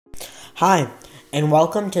Hi, and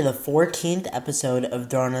welcome to the 14th episode of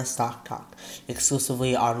Drona Stock Talk,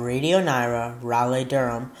 exclusively on Radio Nyra, Raleigh,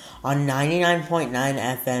 Durham, on 99.9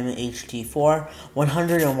 FM HD4,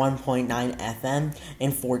 101.9 FM,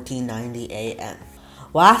 and 1490 AM.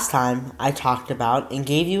 Last time, I talked about and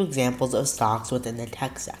gave you examples of stocks within the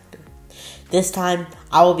tech sector. This time,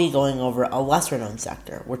 I will be going over a lesser-known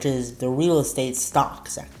sector, which is the real estate stock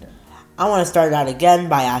sector. I want to start out again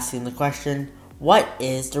by asking the question, what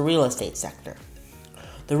is the real estate sector?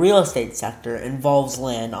 The real estate sector involves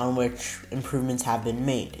land on which improvements have been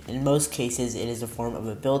made. In most cases, it is a form of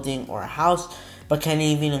a building or a house, but can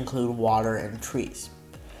even include water and trees.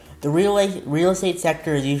 The real estate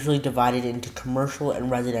sector is usually divided into commercial and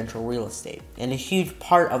residential real estate, and a huge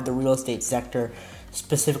part of the real estate sector,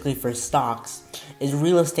 specifically for stocks, is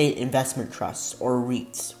real estate investment trusts, or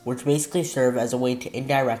REITs, which basically serve as a way to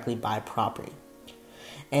indirectly buy property.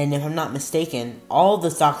 And if I'm not mistaken, all of the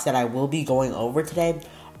stocks that I will be going over today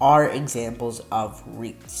are examples of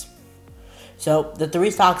REITs. So the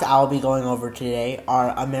three stocks I will be going over today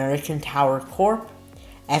are American Tower Corp,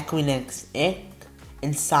 Equinix Inc.,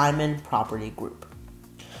 and Simon Property Group.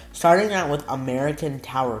 Starting out with American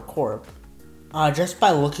Tower Corp, just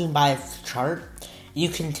by looking by its chart, you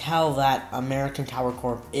can tell that American Tower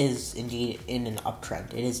Corp is indeed in an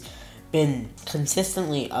uptrend. It has been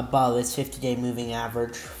consistently above its 50-day moving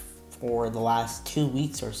average for the last 2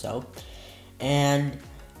 weeks or so. And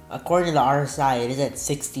according to the RSI, it is at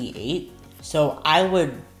 68. So I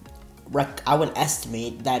would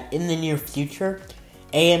estimate that in the near future,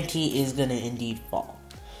 AMT is going to indeed fall.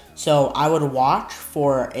 So I would watch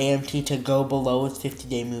for AMT to go below its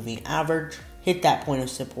 50-day moving average, hit that point of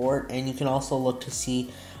support, and you can also look to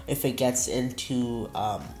see if it gets into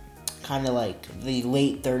kind of like the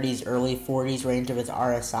late 30s, early 40s range of its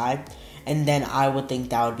RSI, and then I would think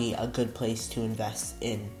that would be a good place to invest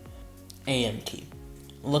in AMT.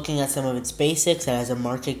 Looking at some of its basics, it has a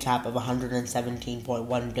market cap of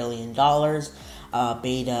 $117.1 billion,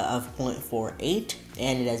 beta of 0.48,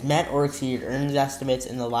 and it has met or exceeded earnings estimates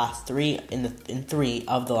in three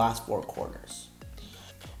of the last 4 quarters.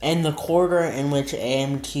 And the quarter in which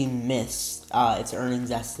AMT missed its earnings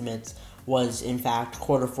estimates was, in fact,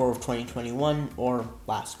 quarter 4 of 2021, or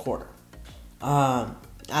last quarter.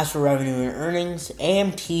 As for revenue and earnings,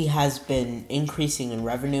 AMT has been increasing in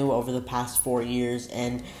revenue over the past 4 years,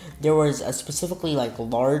 and there was a specifically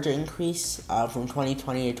large increase from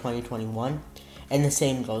 2020 to 2021, and the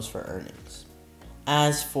same goes for earnings.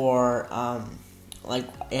 As for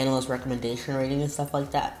analyst recommendation rating and stuff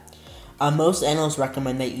like that, most analysts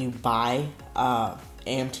recommend that you buy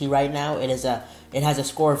AMT right now. It has a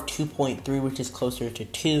score of 2.3, which is closer to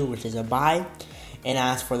 2, which is a buy. And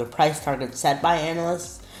as for the price target set by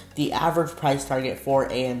analysts, the average price target for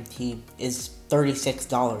AMT is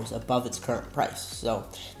 $36 above its current price. So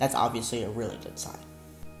that's obviously a really good sign.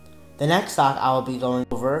 The next stock I will be going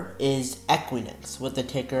over is Equinix with the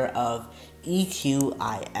ticker of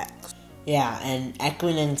EQIX. Yeah, and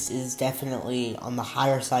Equinix is definitely on the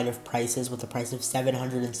higher side of prices with a price of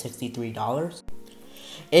 $763.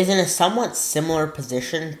 It is in a somewhat similar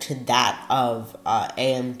position to that of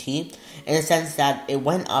AMT in the sense that it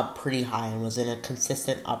went up pretty high and was in a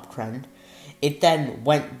consistent uptrend. It then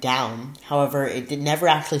went down. However, it never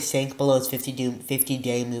actually sank below its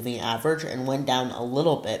 50-day moving average and went down a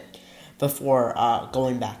little bit before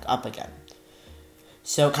going back up again.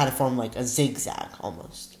 So it kind of formed like a zigzag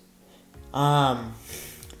almost. And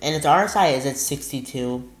its RSI is at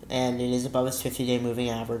 62, and it is above its 50-day moving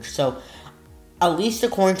average. So at least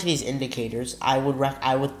according to these indicators, I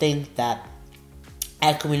would think that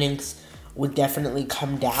Equinix would definitely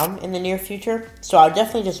come down in the near future. So I would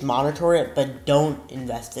definitely just monitor it, but don't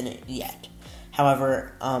invest in it yet.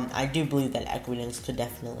 However, I do believe that Equinix could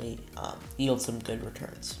definitely yield some good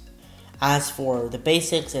returns. As for the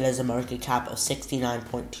basics, it has a market cap of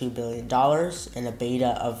 $69.2 billion and a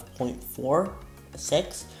beta of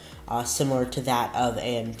 0.46, similar to that of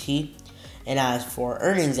AMT. And as for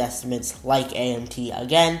earnings estimates, like AMT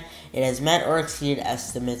again, it has met or exceeded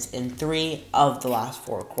estimates in 3 of the last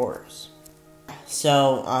 4 quarters.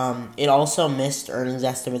 So it also missed earnings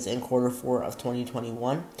estimates in quarter 4 of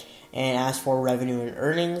 2021. And as for revenue and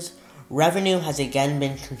earnings, revenue has again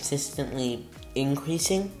been consistently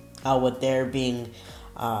increasing, with there being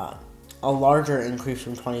a larger increase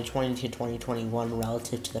from 2020 to 2021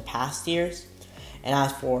 relative to the past years. And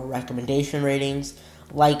as for recommendation ratings,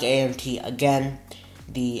 like AMT, again,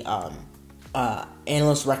 the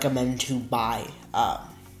analysts recommend to buy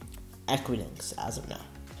Equinix as of now.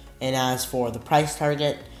 And as for the price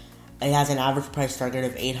target, it has an average price target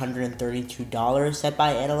of $832 set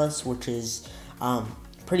by analysts, which is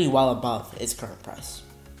pretty well above its current price.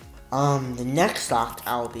 The next stock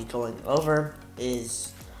I'll be going over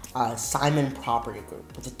is Simon Property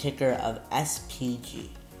Group with a ticker of SPG.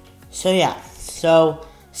 So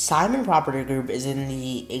Simon Property Group is in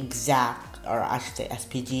the exact, or I should say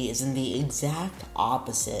SPG, is in the exact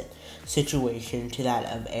opposite situation to that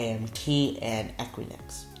of AMT and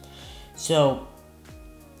Equinix. So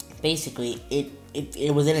basically,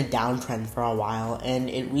 it was in a downtrend for a while, and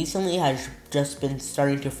it recently has just been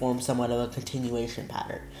starting to form somewhat of a continuation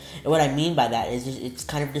pattern. And what I mean by that is it's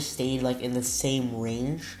kind of just stayed like in the same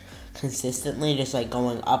range consistently, just like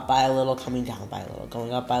going up by a little, coming down by a little,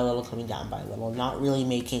 going up by a little, coming down by a little, not really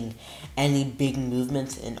making any big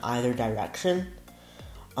movements in either direction.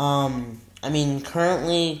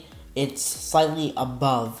 Currently it's slightly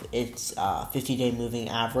above its 50-day moving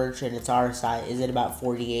average, and its RSI is at about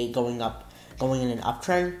 48, going in an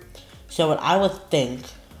uptrend. So what I would think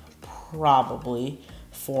probably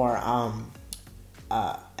for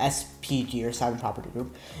SPG or Simon Property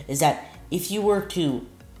Group is that if you were to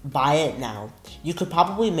buy it now, you could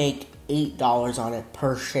probably make $8 on it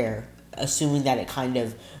per share, assuming that it kind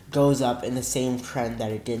of goes up in the same trend that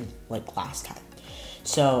it did like last time.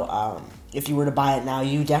 So if you were to buy it now,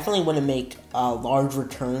 you definitely wouldn't make large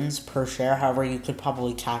returns per share. However, you could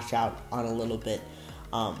probably cash out on a little bit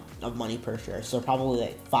of money per share. So probably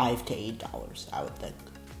like $5 to $8, I would think.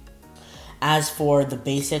 As for the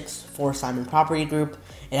basics for Simon Property Group,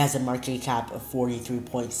 it has a market cap of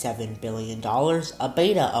 $43.7 billion, a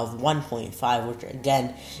beta of 1.5, which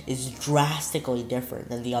again is drastically different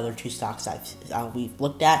than the other two stocks we've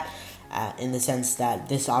looked at, in the sense that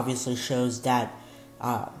this obviously shows that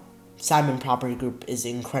Simon Property Group is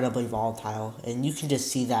incredibly volatile, and you can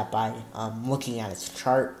just see that by looking at its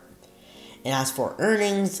chart. And as for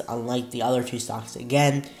earnings, unlike the other two stocks,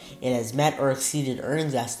 again, it has met or exceeded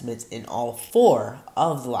earnings estimates in all 4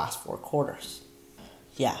 of the last 4 quarters.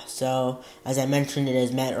 Yeah, so as I mentioned, it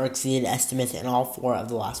has met or exceeded estimates in all 4 of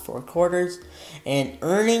the last 4 quarters. And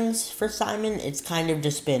earnings for Simon, it's kind of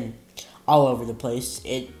just been all over the place.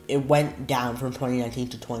 It went down from 2019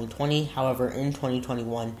 to 2020. However, in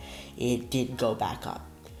 2021, it did go back up.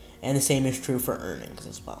 And the same is true for earnings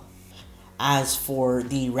as well. As for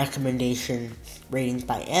the recommendation ratings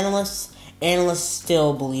by analysts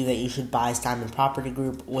still believe that you should buy Simon Property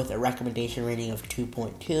Group with a recommendation rating of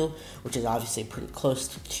 2.2, which is obviously pretty close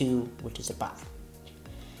to 2, which is a buy.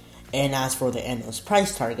 And as for the analyst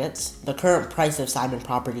price targets, the current price of Simon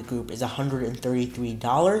Property Group is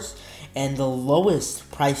 $133, and the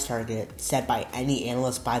lowest price target set by any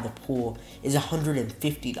analyst by the pool is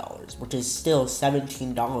 $150, which is still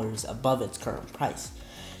 $17 above its current price.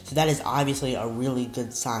 So that is obviously a really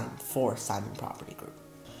good sign for Simon Property Group.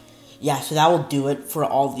 Yeah, so that will do it for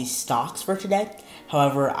all these stocks for today.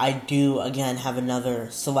 However, I do, again, have another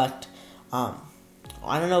select, I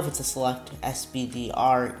don't know if it's a select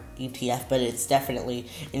SBDR ETF, but it's definitely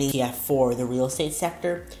an ETF for the real estate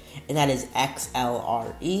sector, and that is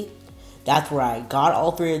XLRE. That's where I got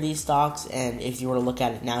all 3 of these stocks, and if you were to look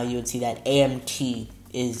at it now, you would see that AMT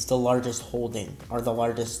is the largest holding, or the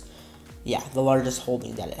largest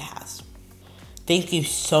holding that it has. Thank you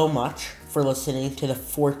so much for listening to the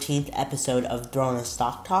 14th episode of Drona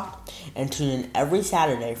Stock Talk, and tune in every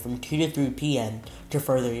Saturday from 2 to 3 p.m. to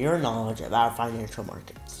further your knowledge about financial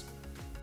markets.